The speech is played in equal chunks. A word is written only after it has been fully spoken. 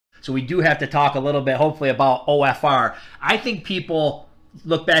So we do have to talk a little bit, hopefully, about OFR. I think people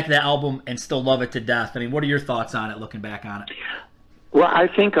look back at that album and still love it to death. I mean, what are your thoughts on it, looking back on it? Well, I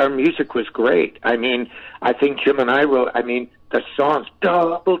think our music was great. I mean, I think Jim and I wrote, the songs,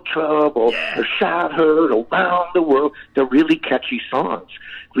 Double Trouble, The Shot Heard Around the World, they're really catchy songs.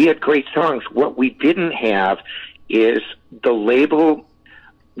 We had great songs. What we didn't have is the label.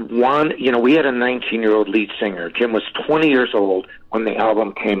 We had a 19-year-old lead singer. Jim was 20 years old when the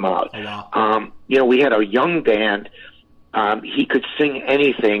album came out. Oh, wow. We had a young band. He could sing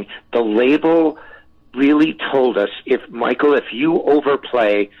anything. The label really told us, Michael, if you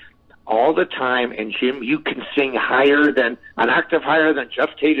overplay all the time, and Jim, you can sing an octave higher than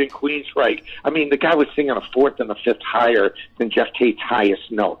Jeff Tate in Queensryche. I mean, the guy was singing a fourth and a fifth higher than Jeff Tate's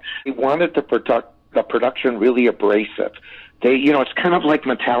highest note. He wanted the production really abrasive. It's kind of like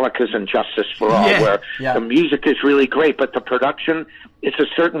Metallica's and Justice for All, where the music is really great, but the production is a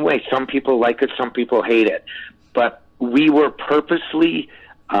certain way. Some people like it, some people hate it. But we were purposely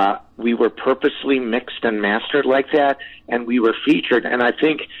mixed and mastered like that, and we were featured. And I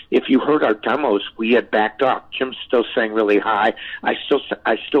think if you heard our demos, we had backed up. Jim still sang really high. I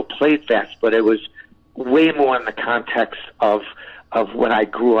still played fast, but it was way more in the context of what I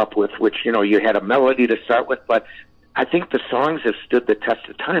grew up with, which, you had a melody to start with, but I think the songs have stood the test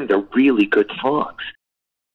of time. They're really good songs.